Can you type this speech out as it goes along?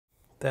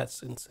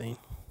That's insane.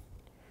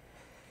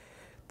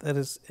 That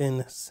is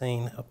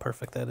insane how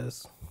perfect that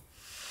is.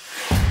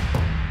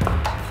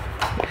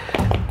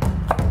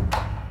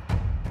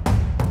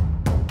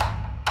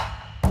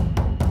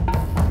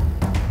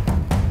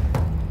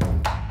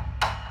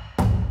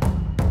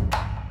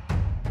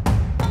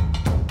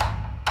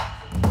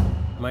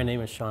 My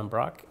name is Sean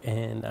Brock,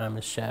 and I'm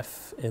a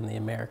chef in the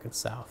American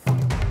South.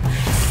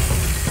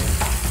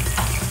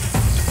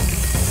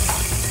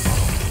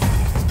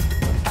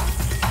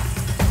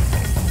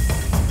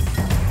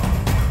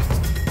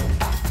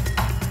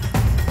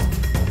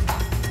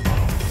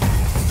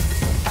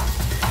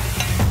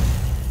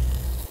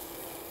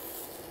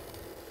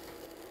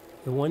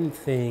 The one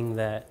thing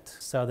that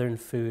Southern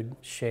food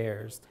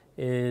shares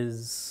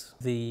is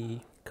the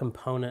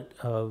component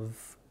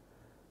of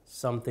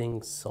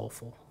something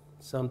soulful,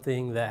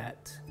 something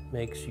that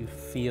makes you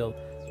feel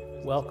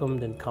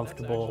welcomed and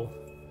comfortable,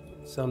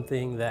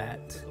 something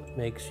that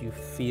makes you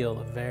feel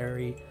a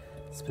very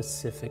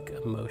specific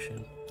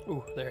emotion.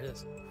 Ooh, there it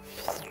is.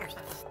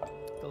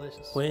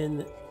 Delicious.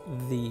 When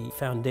the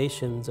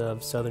foundations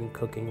of Southern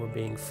cooking were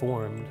being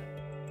formed,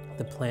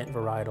 the plant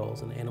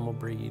varietals and animal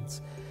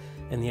breeds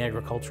and the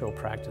agricultural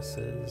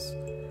practices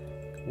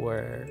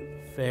were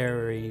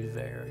very,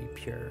 very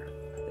pure.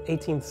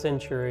 18th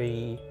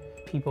century,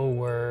 people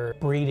were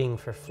breeding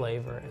for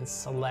flavor and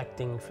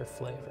selecting for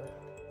flavor.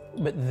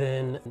 But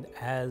then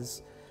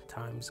as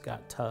times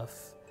got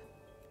tough,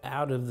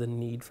 out of the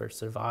need for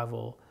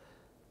survival,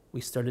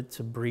 we started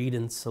to breed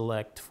and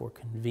select for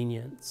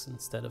convenience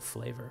instead of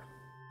flavor.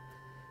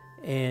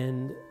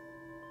 And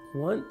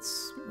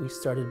once we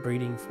started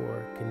breeding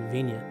for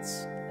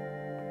convenience,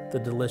 the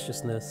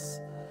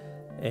deliciousness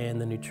and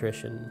the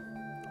nutrition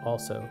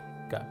also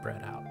got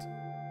bred out.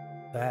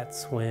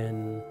 That's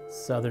when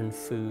Southern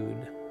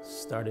food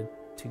started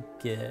to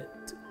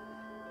get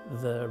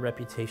the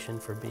reputation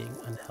for being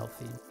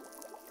unhealthy.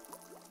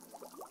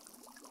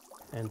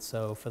 And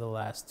so for the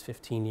last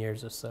 15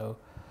 years or so,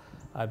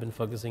 I've been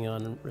focusing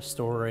on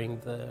restoring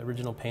the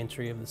original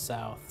pantry of the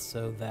South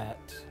so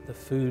that the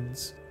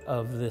foods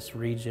of this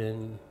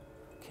region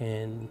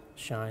can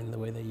shine the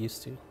way they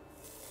used to.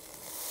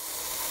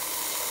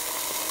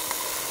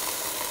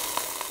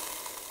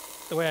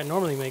 The way I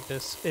normally make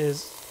this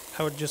is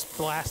I would just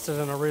blast it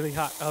in a really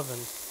hot oven.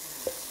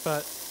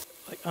 But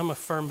I'm a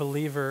firm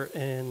believer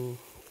in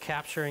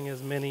capturing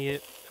as many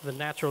of the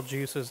natural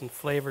juices and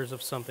flavors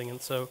of something. And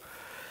so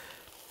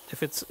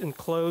if it's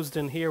enclosed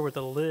in here with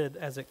a lid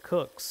as it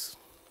cooks,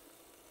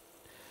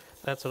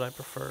 that's what I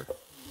prefer.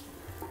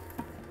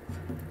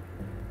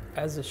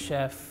 As a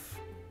chef,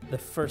 the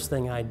first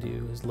thing I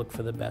do is look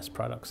for the best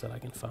products that I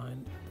can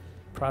find.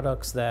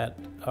 Products that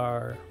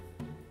are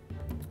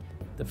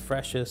the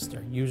freshest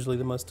are usually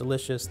the most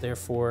delicious,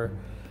 therefore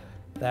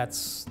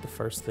that's the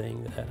first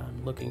thing that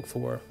I'm looking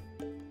for.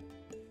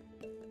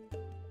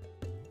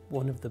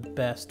 One of the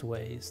best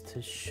ways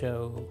to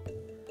show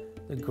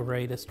the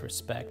greatest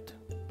respect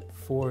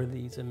for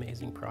these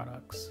amazing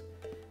products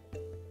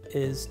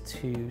is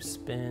to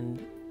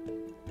spend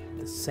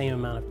the same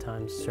amount of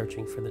time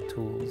searching for the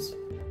tools.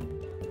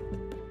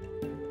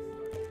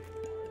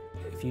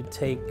 If you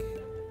take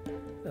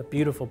a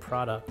beautiful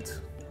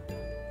product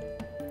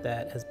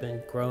that has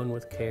been grown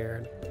with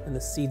care and the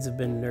seeds have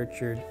been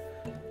nurtured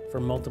for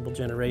multiple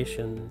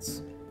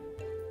generations,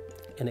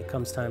 and it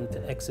comes time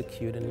to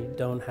execute and you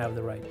don't have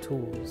the right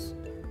tools,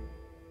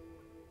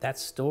 that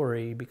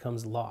story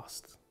becomes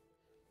lost.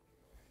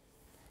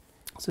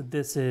 So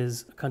this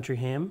is a country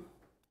ham.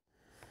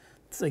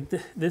 It's like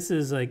this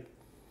is like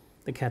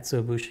the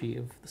katsuobushi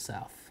of the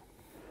South.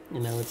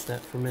 You know, it's that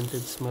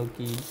fermented,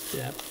 smoky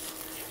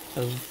depth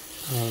of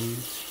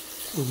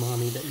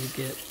umami that you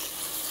get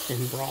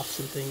in broths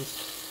and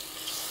things.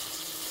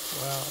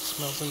 Wow, it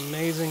smells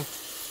amazing.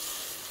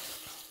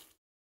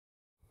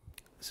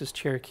 This is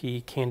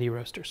Cherokee Candy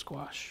Roaster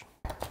Squash.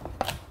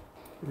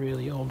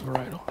 Really old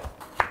varietal.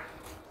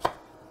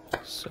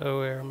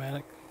 So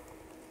aromatic.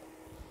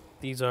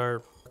 These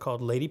are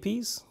called lady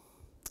peas,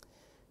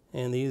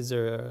 and these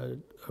are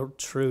a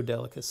true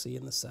delicacy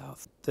in the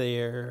South.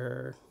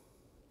 They're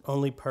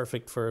only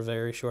perfect for a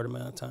very short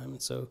amount of time,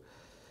 and so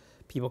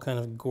people kind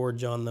of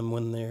gorge on them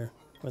when they're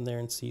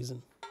in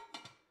season.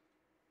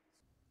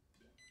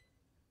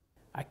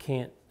 I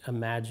can't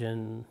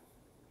imagine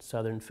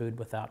Southern food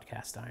without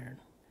cast iron.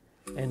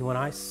 And when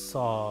I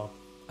saw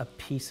a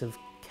piece of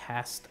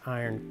cast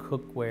iron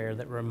cookware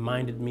that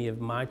reminded me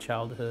of my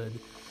childhood,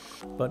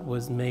 but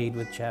was made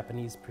with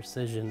Japanese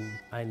precision,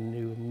 I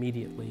knew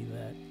immediately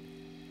that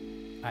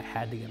I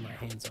had to get my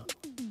hands on it.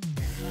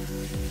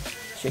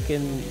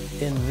 Chicken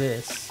in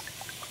this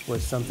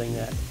was something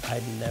that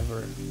I'd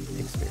never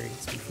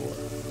experienced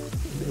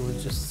before. It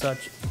was just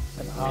such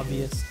an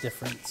obvious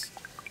difference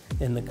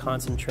in the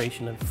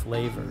concentration of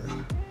flavor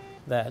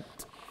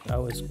that I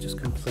was just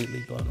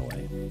completely blown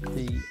away.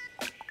 The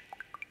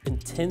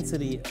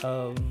intensity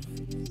of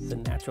the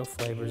natural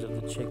flavors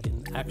of the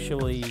chicken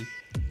actually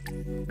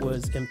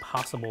was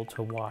impossible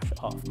to wash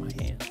off my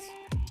hands.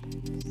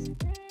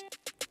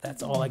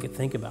 That's all I could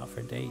think about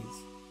for days.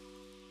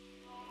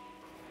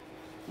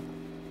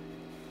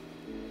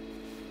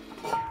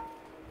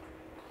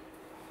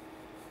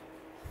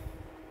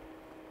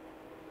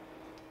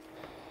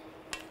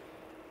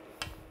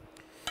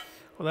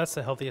 Well, that's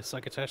the healthiest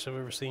succotash I've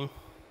ever seen.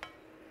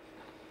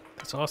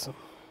 That's awesome.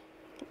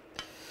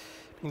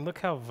 I mean, look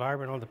how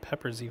vibrant all the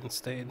peppers even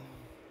stayed.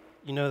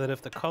 You know that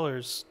if the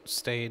colors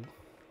stayed,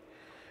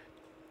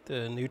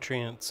 the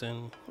nutrients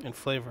and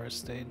flavor has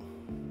stayed.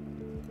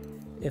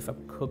 If a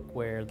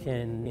cookware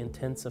can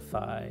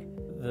intensify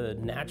the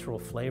natural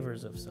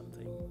flavors of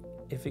something,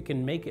 if it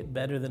can make it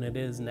better than it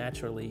is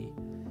naturally,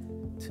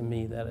 to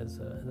me, that is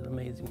an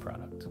amazing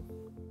product.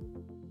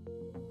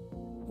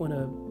 When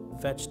a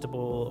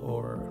vegetable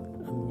or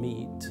a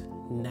meat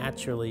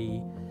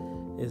naturally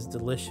is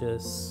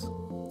delicious,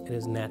 it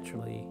is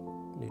naturally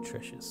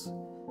nutritious.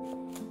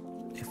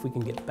 If we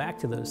can get back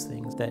to those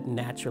things that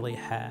naturally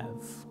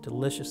have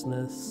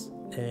deliciousness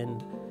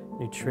and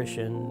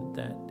nutrition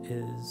that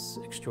is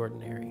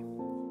extraordinary,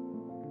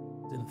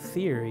 in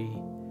theory,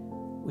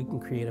 we can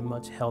create a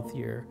much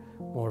healthier,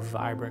 more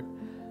vibrant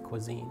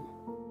cuisine.